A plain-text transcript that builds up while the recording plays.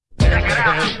You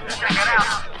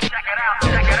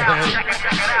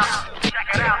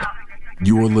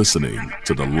are listening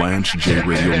to the Lance J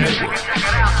Radio Network.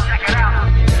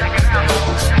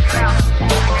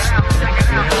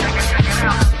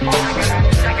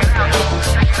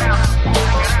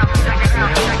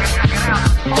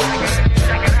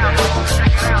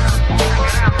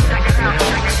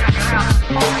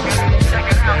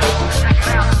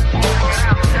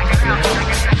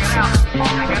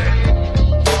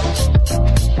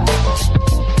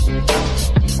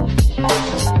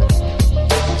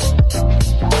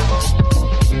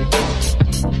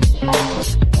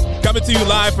 Coming to you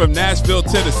live from Nashville,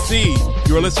 Tennessee.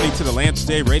 You are listening to the Lance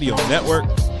J Radio Network.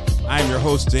 I am your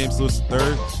host, James Lewis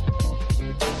III.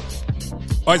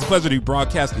 Always a pleasure to be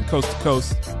broadcasting coast to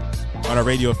coast on our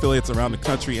radio affiliates around the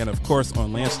country and, of course,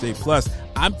 on Lance J Plus.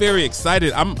 I'm very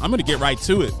excited. I'm going to get right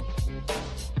to it.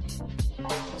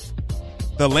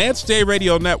 The Lance J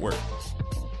Radio Network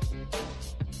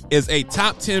is a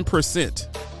top 10%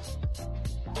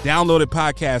 downloaded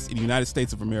podcast in the United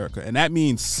States of America, and that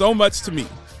means so much to me.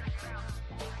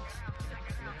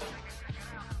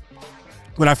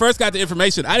 When I first got the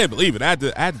information, I didn't believe it. I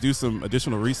had to do some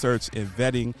additional research and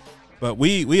vetting, but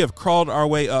we have crawled our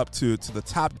way up to the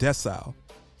top decile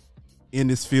in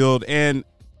this field, and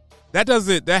that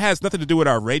has nothing to do with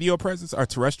our radio presence, our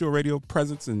terrestrial radio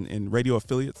presence and radio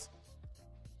affiliates.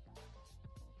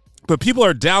 But people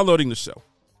are downloading the show,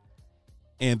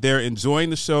 and they're enjoying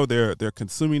the show. They're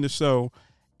consuming the show,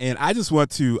 and I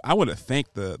want to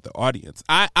thank the audience.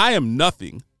 I am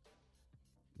nothing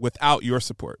without your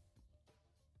support.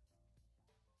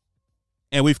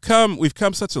 And we've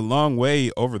come such a long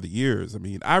way over the years. I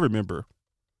mean, I remember,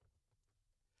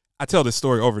 I tell this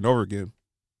story over and over again.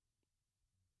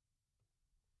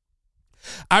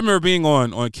 I remember being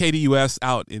on KDUS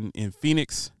out in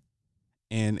Phoenix,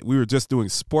 and we were just doing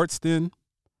sports then.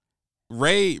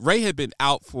 Ray had been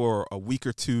out for a week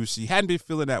or two. She hadn't been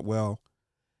feeling that well.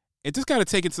 And just kind of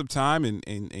taking some time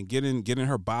and getting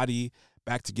her body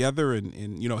back together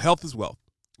and health is wealth.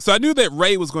 So I knew that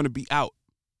Ray was going to be out.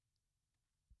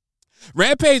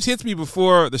 Rampage hits me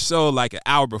before the show, like an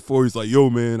hour before. He's like, yo,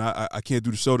 man, I can't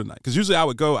do the show tonight. Because usually I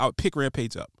would pick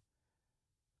Rampage up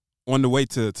on the way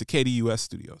to KDUS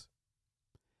studios.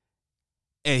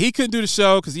 And he couldn't do the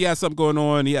show because he had something going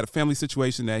on. He had a family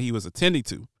situation that he was attending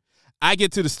to. I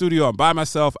get to the studio. I'm by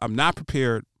myself. I'm not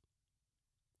prepared.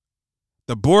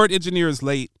 The board engineer is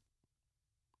late.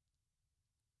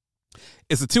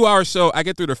 It's a 2-hour show. I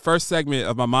get through the first segment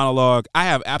of my monologue. I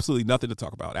have absolutely nothing to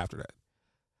talk about after that.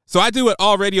 So I do what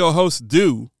all radio hosts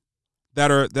do that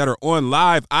are on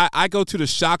live. I go to the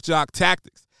shock jock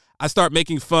tactics. I start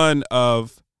making fun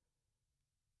of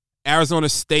Arizona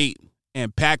State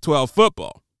and Pac-12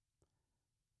 football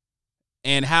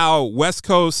and how West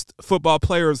Coast football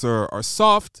players are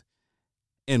soft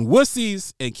and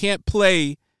wussies and can't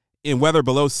play in weather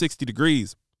below 60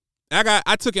 degrees.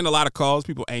 I took in a lot of calls,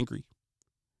 people angry.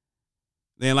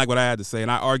 They didn't like what I had to say, and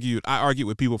I argued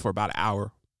with people for about an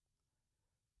hour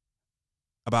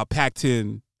about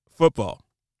Pac-10 football.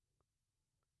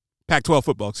 Pac-12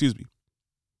 football, excuse me.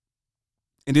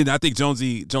 And then I think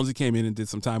Jonesy came in and did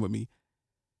some time with me.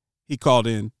 He called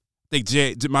in. I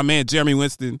think my man Jeremy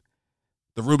Winston,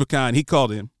 the Rubicon, he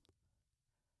called in.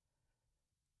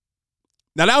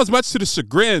 Now, that was much to the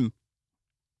chagrin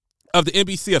of the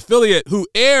NBC affiliate who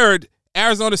aired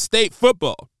Arizona State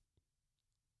football.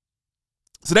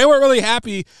 So they weren't really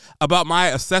happy about my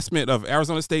assessment of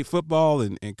Arizona State football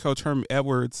and Coach Herman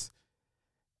Edwards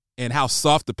and how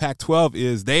soft the Pac-12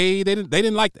 is. They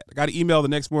didn't like that. I got an email the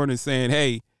next morning saying,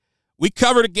 hey, we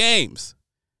cover the games.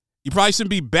 You probably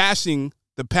shouldn't be bashing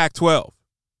the Pac-12.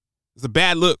 It's a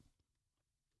bad look.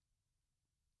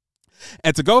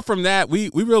 And to go from that, we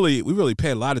really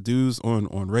paid a lot of dues on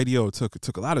radio.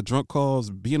 Took a lot of drunk calls,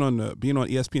 being on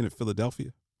ESPN in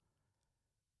Philadelphia.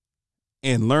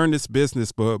 And learn this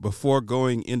business before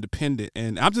going independent.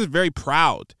 And I'm just very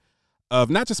proud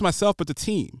of not just myself, but the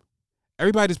team.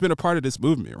 Everybody that's been a part of this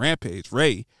movement. Rampage,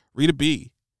 Ray, Rita B,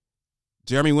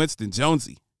 Jeremy Winston,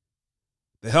 Jonesy,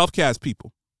 the Healthcast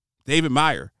people, David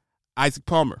Meyer, Isaac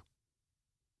Palmer,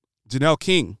 Janelle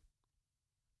King.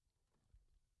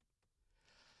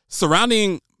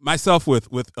 Surrounding myself with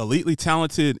elitely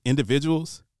talented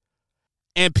individuals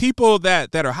and people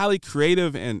that are highly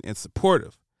creative and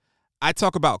supportive. I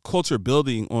talk about culture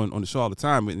building on the show all the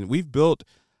time, and we've built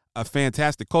a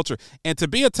fantastic culture. And to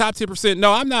be a top 10%,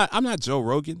 no, I'm not Joe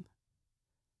Rogan.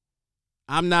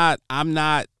 I'm not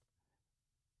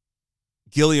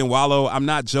Gillian Wallow. I'm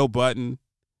not Joe Button.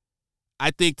 I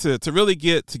think to really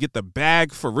get the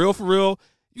bag for real,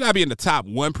 you gotta be in the top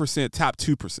 1%, top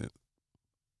 2%.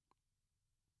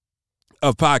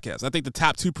 of podcasts. I think the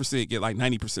top 2% get like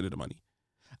 90% of the money.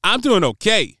 I'm doing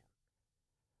okay.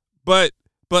 But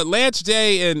Lance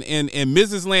J and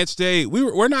Mrs. Lance J,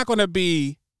 we're not going to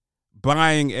be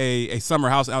buying a summer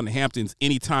house out in the Hamptons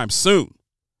anytime soon.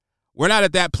 We're not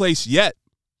at that place yet.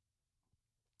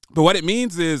 But what it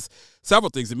means is several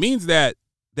things. It means that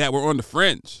we're on the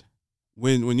fringe.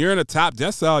 When you're in a top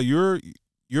decile,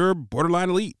 you're borderline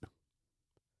elite.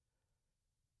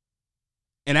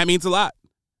 And that means a lot.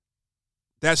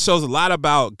 That shows a lot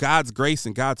about God's grace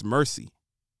and God's mercy.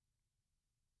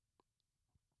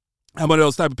 I'm one of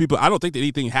those type of people. I don't think that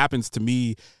anything happens to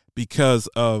me because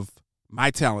of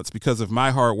my talents, because of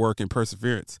my hard work and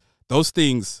perseverance. Those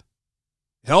things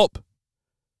help.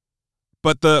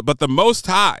 But the Most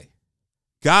High,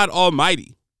 God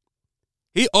Almighty,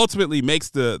 He ultimately makes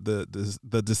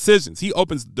the decisions. He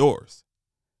opens the doors.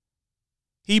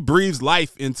 He breathes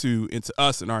life into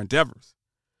us and our endeavors.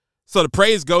 So the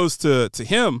praise goes to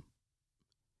Him,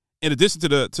 in addition to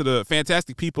the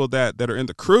fantastic people that are in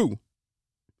the crew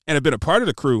and have been a part of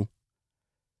the crew.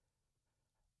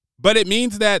 But it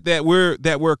means that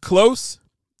we're close,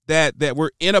 that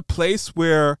we're in a place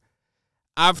where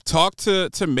I've talked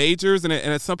to majors, and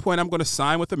at some point I'm going to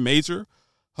sign with a major,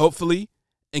 hopefully,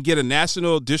 and get a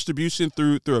national distribution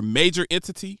through a major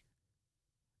entity.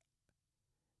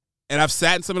 And I've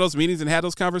sat in some of those meetings and had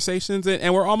those conversations,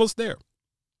 and we're almost there.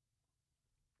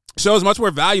 Show is much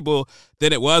more valuable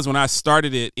than it was when I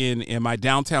started it in my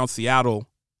downtown Seattle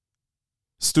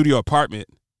studio apartment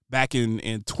back in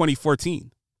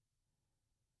 2014.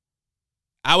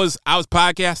 I was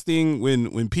podcasting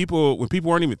when people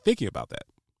weren't even thinking about that.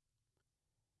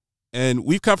 And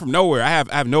we've come from nowhere. I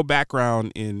have no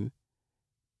background in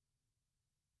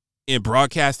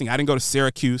broadcasting. I didn't go to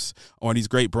Syracuse or these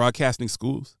great broadcasting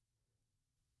schools.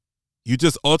 You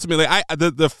just ultimately I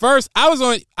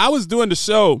was doing the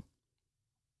show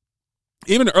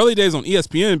even the early days on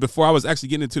ESPN before I was actually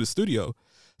getting into the studio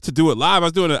to do it live. I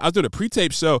was doing a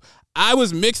pre-tape show. I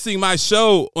was mixing my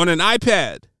show on an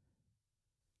iPad.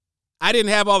 I didn't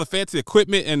have all the fancy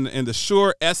equipment and the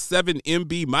Shure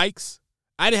S7MB mics.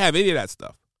 I didn't have any of that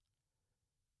stuff.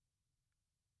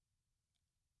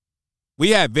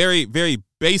 We had very, very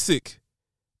basic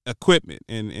equipment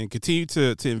and continue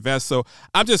to invest. So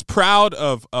I'm just proud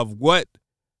of what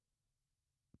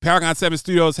Paragon 7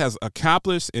 Studios has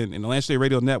accomplished in the Lance J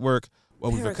Radio Network,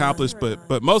 what we've accomplished,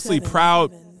 but mostly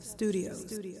proud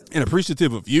and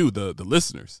appreciative of you, the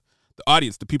listeners, the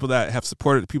audience, the people that have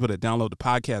supported, the people that download the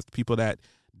podcast, the people that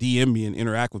DM me and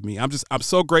interact with me. I'm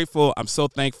so grateful. I'm so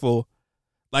thankful.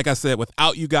 Like I said,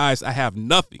 without you guys, I have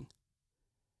nothing.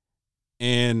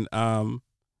 And I'm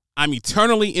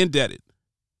eternally indebted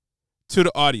to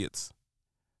the audience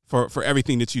for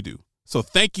everything that you do. So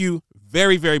thank you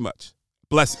very, very much.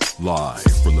 Blessings. Live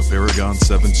from the Paragon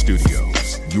 7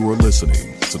 Studios, you are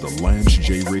listening to the Lance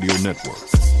J Radio Network.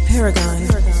 Paragon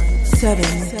 7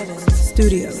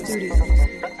 Studios.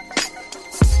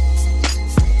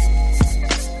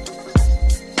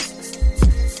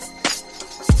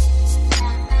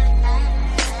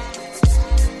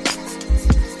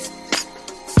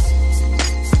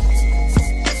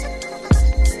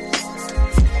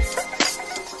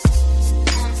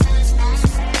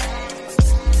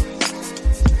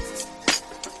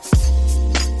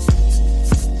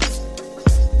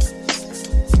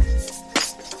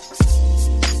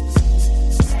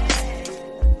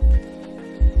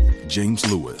 James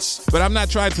Lewis. But I'm not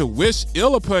trying to wish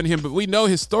ill upon him, but we know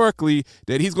historically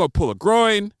that he's going to pull a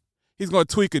groin, he's going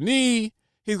to tweak a knee,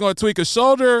 he's going to tweak a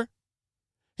shoulder,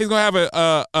 he's going to have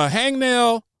a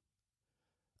hangnail,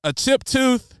 a chipped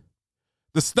tooth,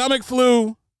 the stomach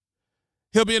flu,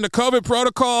 he'll be in the COVID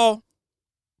protocol,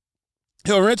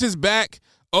 he'll wrench his back,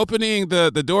 opening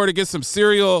the door to get some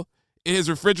cereal in his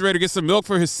refrigerator, get some milk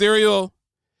for his cereal,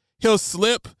 he'll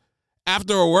slip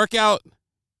after a workout,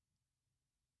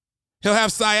 he'll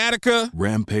have sciatica.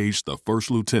 Rampage, the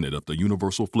first lieutenant of the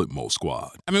Universal Flipmo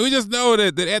Squad. I mean, we just know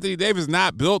that Anthony Davis is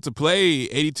not built to play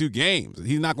 82 games.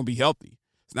 He's not going to be healthy.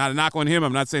 It's not a knock on him.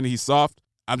 I'm not saying that he's soft.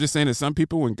 I'm just saying that some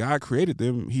people, when God created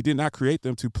them, he did not create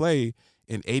them to play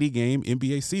an 80-game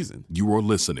NBA season. You are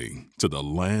listening to the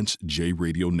Lance J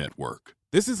Radio Network.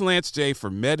 This is Lance J for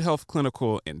MedHealth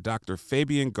Clinical and Dr.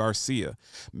 Fabian Garcia.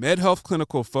 MedHealth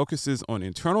Clinical focuses on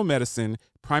internal medicine,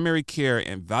 primary care,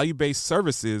 and value-based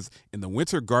services in the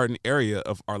Winter Garden area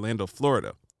of Orlando,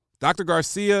 Florida. Dr.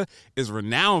 Garcia is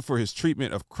renowned for his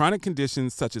treatment of chronic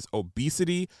conditions such as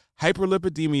obesity,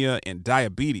 hyperlipidemia, and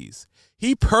diabetes.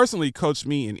 He personally coached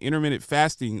me in intermittent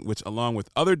fasting, which, along with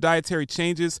other dietary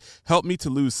changes, helped me to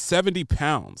lose 70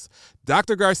 pounds.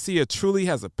 Dr. Garcia truly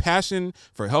has a passion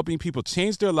for helping people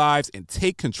change their lives and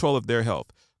take control of their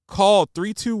health. Call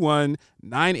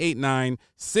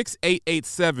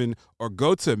 321-989-6887 or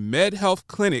go to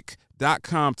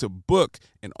medhealthclinic.com to book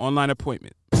an online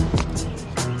appointment.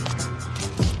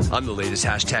 I'm the latest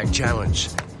hashtag challenge,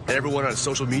 and everyone on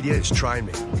social media is trying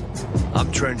me. I'm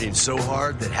trending so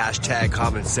hard that hashtag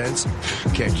common sense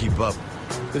can't keep up.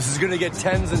 This is going to get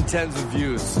tens and tens of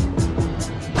views.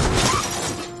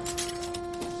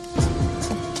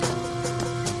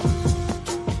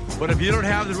 But if you don't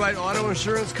have the right auto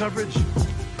insurance coverage,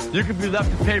 you could be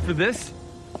left to pay for this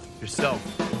yourself.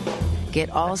 Get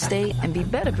Allstate and be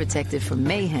better protected from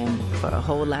mayhem for a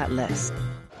whole lot less.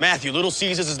 Matthew, Little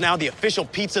Caesars is now the official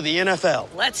pizza of the NFL.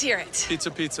 Let's hear it. Pizza,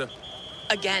 pizza.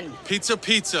 Again. Pizza,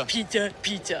 pizza. Pizza,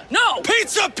 pizza. No!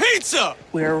 Pizza, pizza!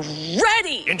 We're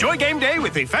ready! Enjoy game day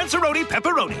with the Fanceroni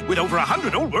Pepperoni with over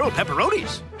 100 Old World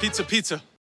pepperonis. Pizza, pizza.